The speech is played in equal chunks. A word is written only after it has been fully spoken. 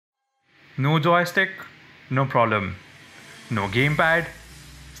No joystick? No problem. No gamepad?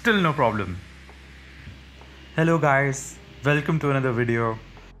 Still no problem. Hello guys, welcome to another video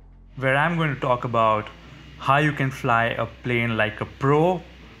where I'm going to talk about how you can fly a plane like a pro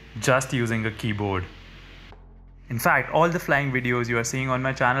just using a keyboard. In fact, all the flying videos you are seeing on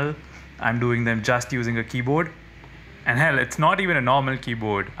my channel, I'm doing them just using a keyboard. And hell, it's not even a normal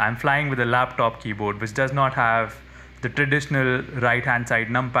keyboard. I'm flying with a laptop keyboard which does not have the traditional right hand side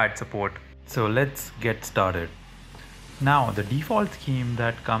numpad support. So let's get started. Now the default theme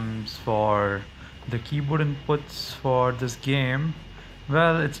that comes for the keyboard inputs for this game,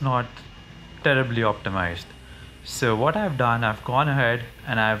 well, it's not terribly optimized. So what I've done, I've gone ahead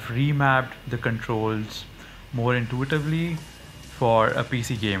and I've remapped the controls more intuitively for a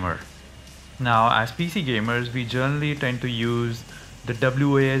PC gamer. Now as PC gamers, we generally tend to use the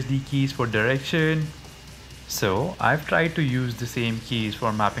WASD keys for direction. So I've tried to use the same keys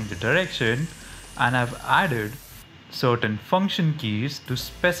for mapping the direction, and I've added certain function keys to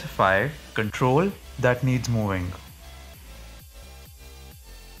specify control that needs moving.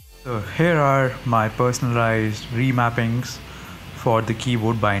 So here are my personalized remappings for the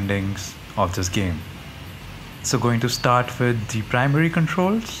keyboard bindings of this game. So going to start with the primary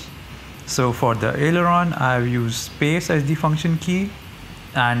controls. So for the Aileron, I've used space as the function key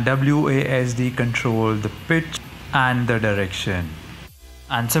and WASD control the pitch and the direction.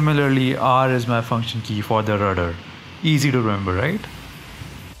 And similarly, R is my function key for the rudder. Easy to remember, right?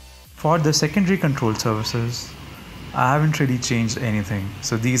 For the secondary control surfaces, I haven't really changed anything.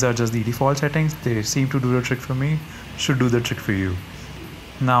 So these are just the default settings. They seem to do the trick for me, should do the trick for you.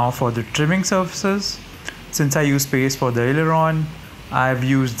 Now for the trimming surfaces, since I use space for the Aileron, I've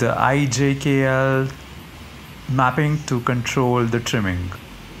used the IJKL mapping to control the trimming.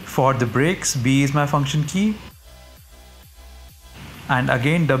 For the brakes, B is my function key. And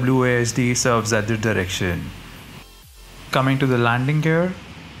again, WASD serves as the direction. Coming to the landing gear,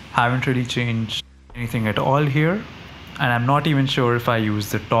 haven't really changed anything at all here. And I'm not even sure if I use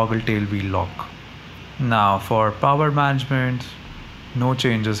the toggle tail wheel lock. Now for power management, no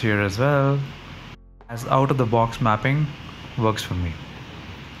changes here as well, as out of the box mapping works for me.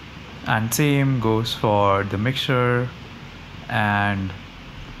 And same goes for the mixture and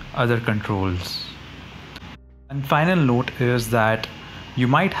other controls. And final note is that you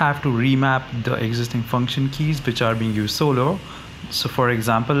might have to remap the existing function keys which are being used solo. So for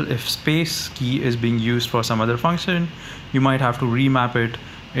example, if space key is being used for some other function, you might have to remap it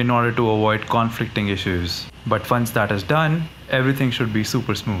in order to avoid conflicting issues. But once that is done, everything should be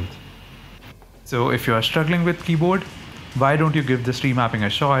super smooth. So if you are struggling with keyboard, why don't you give this remapping a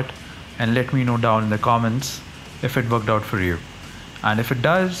shot and let me know down in the comments if it worked out for you. And if it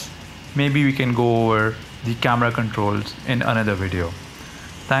does, maybe we can go over the camera controls in another video.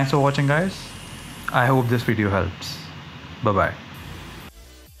 Thanks for watching guys. I hope this video helps. Bye bye.